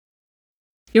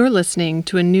You're listening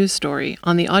to a news story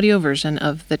on the audio version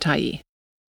of The Tyee.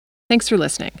 Thanks for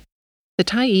listening. The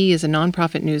Tyee is a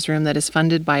nonprofit newsroom that is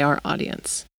funded by our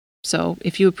audience. So,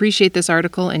 if you appreciate this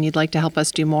article and you'd like to help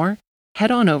us do more,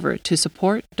 head on over to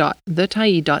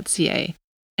support.thetyee.ca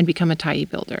and become a Tyee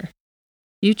builder.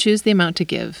 You choose the amount to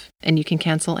give, and you can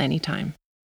cancel anytime.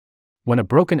 When a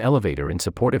broken elevator in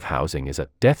supportive housing is a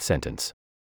death sentence.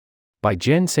 By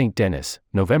Jen St. Dennis,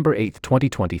 November 8,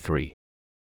 2023.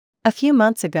 A few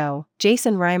months ago,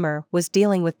 Jason Reimer was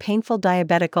dealing with painful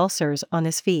diabetic ulcers on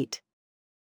his feet.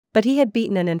 But he had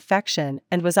beaten an infection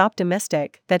and was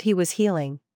optimistic that he was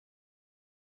healing.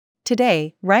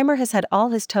 Today, Reimer has had all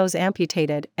his toes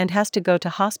amputated and has to go to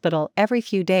hospital every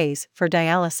few days for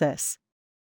dialysis.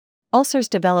 Ulcers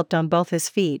developed on both his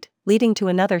feet, leading to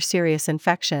another serious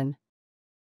infection.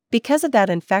 Because of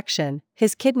that infection,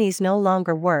 his kidneys no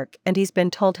longer work and he's been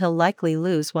told he'll likely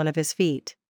lose one of his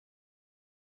feet.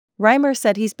 Reimer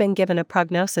said he's been given a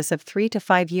prognosis of 3 to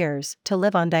 5 years to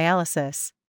live on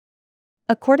dialysis.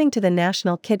 According to the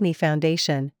National Kidney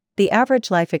Foundation, the average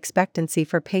life expectancy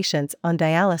for patients on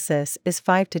dialysis is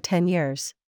 5 to 10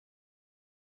 years.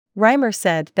 Reimer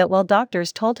said that while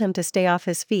doctors told him to stay off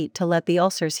his feet to let the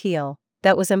ulcers heal,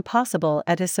 that was impossible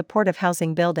at his supportive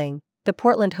housing building, the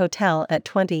Portland Hotel at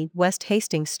 20 West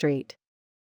Hastings Street.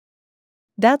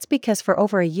 That's because for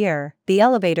over a year, the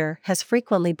elevator has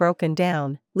frequently broken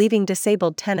down, leaving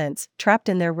disabled tenants trapped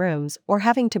in their rooms or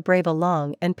having to brave a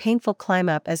long and painful climb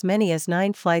up as many as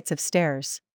 9 flights of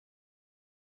stairs.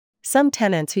 Some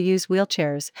tenants who use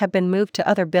wheelchairs have been moved to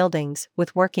other buildings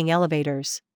with working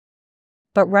elevators.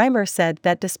 But Reimer said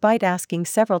that despite asking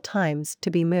several times to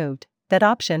be moved, that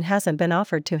option hasn't been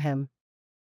offered to him.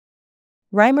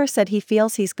 Reimer said he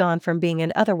feels he's gone from being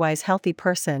an otherwise healthy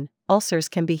person, ulcers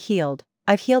can be healed,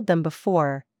 I've healed them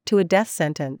before, to a death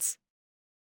sentence.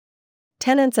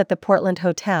 Tenants at the Portland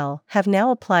Hotel have now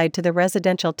applied to the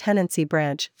Residential Tenancy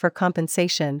Branch for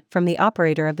compensation from the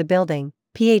operator of the building,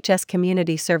 PHS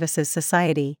Community Services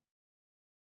Society.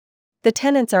 The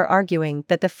tenants are arguing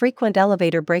that the frequent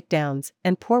elevator breakdowns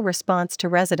and poor response to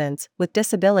residents with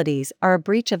disabilities are a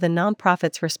breach of the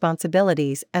nonprofit's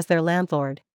responsibilities as their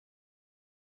landlord.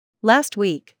 Last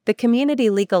week, the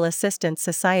Community Legal Assistance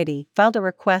Society filed a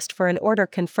request for an order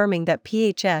confirming that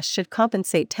PHS should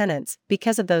compensate tenants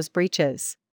because of those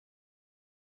breaches.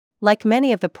 Like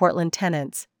many of the Portland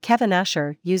tenants, Kevin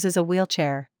Usher uses a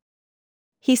wheelchair.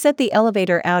 He said the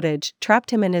elevator outage trapped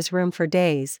him in his room for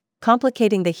days,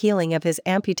 complicating the healing of his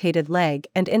amputated leg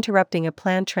and interrupting a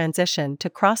planned transition to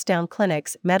Crosstown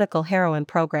Clinic's medical heroin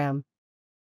program.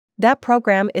 That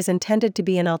program is intended to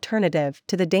be an alternative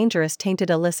to the dangerous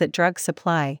tainted illicit drug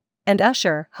supply, and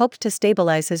Usher hoped to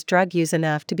stabilize his drug use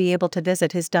enough to be able to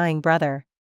visit his dying brother.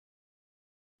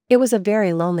 It was a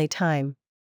very lonely time.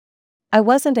 I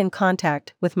wasn't in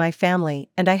contact with my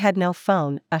family and I had no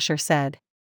phone, Usher said.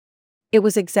 It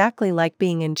was exactly like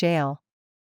being in jail.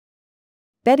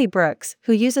 Betty Brooks,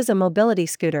 who uses a mobility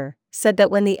scooter, said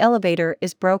that when the elevator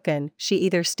is broken, she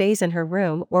either stays in her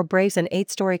room or braves an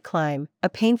 8-story climb, a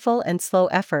painful and slow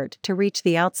effort to reach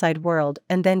the outside world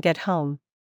and then get home.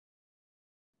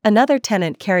 Another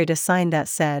tenant carried a sign that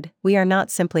said, "We are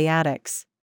not simply addicts."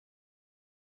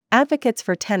 Advocates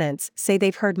for tenants say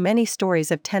they've heard many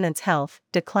stories of tenants' health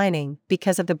declining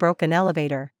because of the broken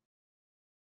elevator.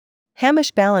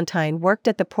 Hamish Ballantyne worked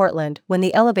at the Portland when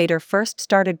the elevator first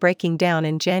started breaking down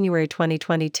in January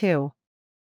 2022.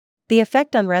 The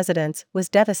effect on residents was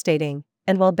devastating,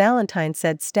 and while Ballantyne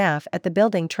said staff at the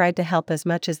building tried to help as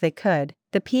much as they could,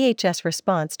 the PHS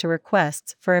response to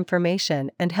requests for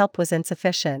information and help was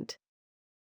insufficient.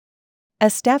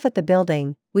 As staff at the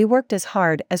building, we worked as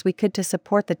hard as we could to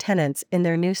support the tenants in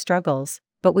their new struggles,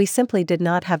 but we simply did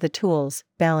not have the tools,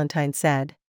 Ballantyne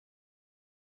said.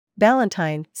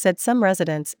 Ballantyne said some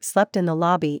residents slept in the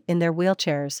lobby in their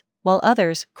wheelchairs, while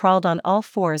others crawled on all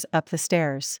fours up the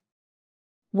stairs.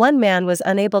 One man was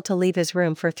unable to leave his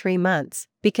room for 3 months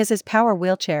because his power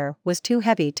wheelchair was too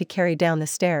heavy to carry down the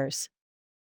stairs.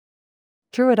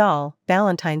 Through it all,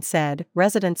 Ballantyne said,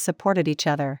 residents supported each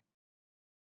other.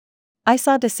 I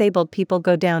saw disabled people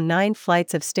go down 9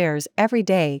 flights of stairs every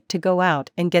day to go out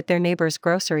and get their neighbors'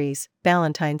 groceries,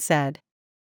 Ballantyne said.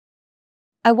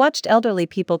 I watched elderly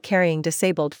people carrying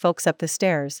disabled folks up the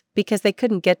stairs because they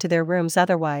couldn't get to their rooms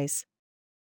otherwise.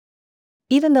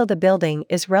 Even though the building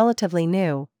is relatively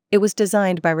new, it was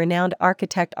designed by renowned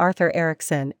architect Arthur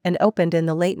Erickson and opened in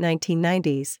the late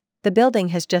 1990s. The building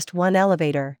has just 1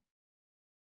 elevator.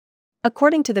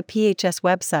 According to the PHS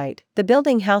website, the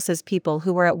building houses people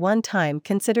who were at one time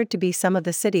considered to be some of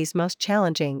the city's most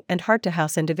challenging and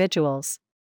hard-to-house individuals.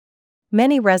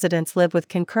 Many residents live with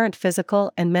concurrent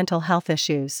physical and mental health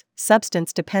issues,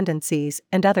 substance dependencies,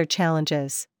 and other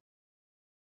challenges.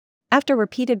 After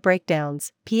repeated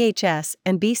breakdowns, PHS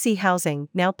and BC Housing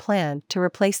now plan to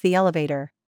replace the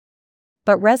elevator.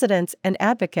 But residents and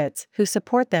advocates who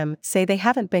support them say they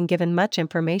haven't been given much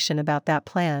information about that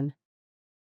plan.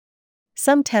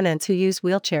 Some tenants who use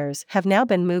wheelchairs have now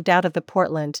been moved out of the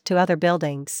Portland to other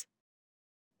buildings.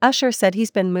 Usher said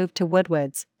he's been moved to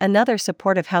Woodwoods, another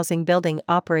supportive housing building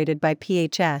operated by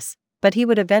PHS, but he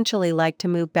would eventually like to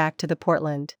move back to the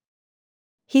Portland.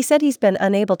 He said he's been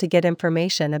unable to get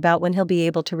information about when he'll be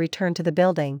able to return to the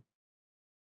building.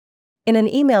 In an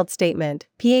emailed statement,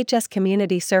 PHS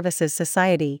Community Services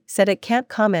Society said it can't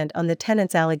comment on the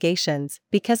tenants' allegations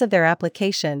because of their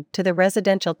application to the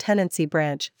Residential Tenancy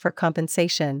Branch for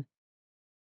compensation.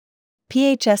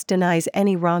 PHS denies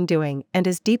any wrongdoing and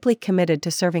is deeply committed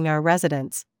to serving our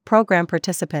residents, program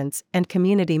participants, and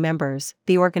community members,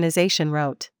 the organization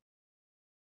wrote.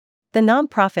 The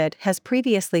nonprofit has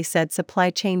previously said supply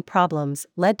chain problems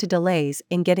led to delays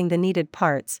in getting the needed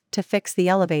parts to fix the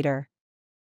elevator.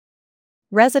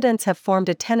 Residents have formed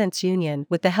a tenants' union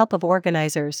with the help of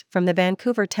organizers from the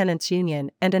Vancouver Tenants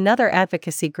Union and another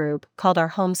advocacy group called Our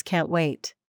Homes Can't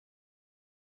Wait.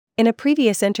 In a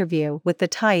previous interview with the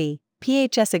Tyee,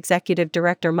 PHS Executive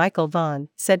Director Michael Vaughan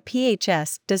said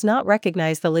PHS does not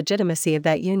recognize the legitimacy of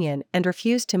that union and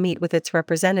refused to meet with its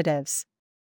representatives.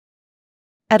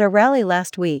 At a rally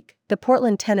last week, the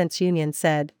Portland Tenants Union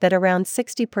said that around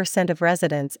 60% of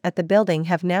residents at the building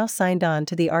have now signed on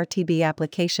to the RTB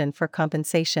application for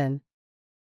compensation.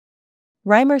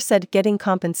 Reimer said getting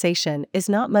compensation is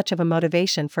not much of a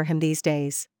motivation for him these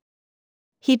days.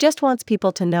 He just wants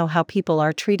people to know how people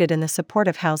are treated in the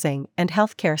supportive housing and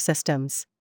healthcare systems.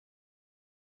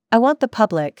 I want the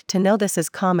public to know this is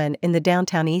common in the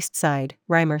downtown East Side,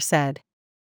 Reimer said.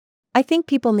 I think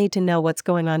people need to know what's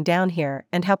going on down here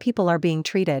and how people are being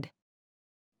treated.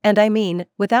 And I mean,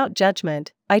 without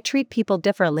judgment, I treat people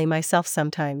differently myself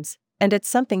sometimes, and it's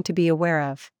something to be aware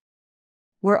of.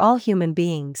 We're all human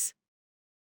beings.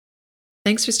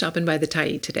 Thanks for stopping by the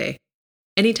Tyee today.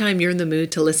 Anytime you're in the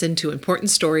mood to listen to important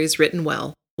stories written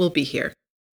well, we'll be here.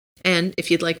 And if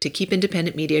you'd like to keep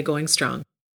independent media going strong,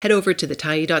 head over to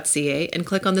thetyee.ca and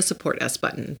click on the Support Us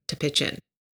button to pitch in.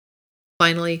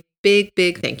 Finally, big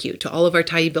thank you to all of our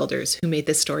Tyee builders who made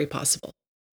this story possible.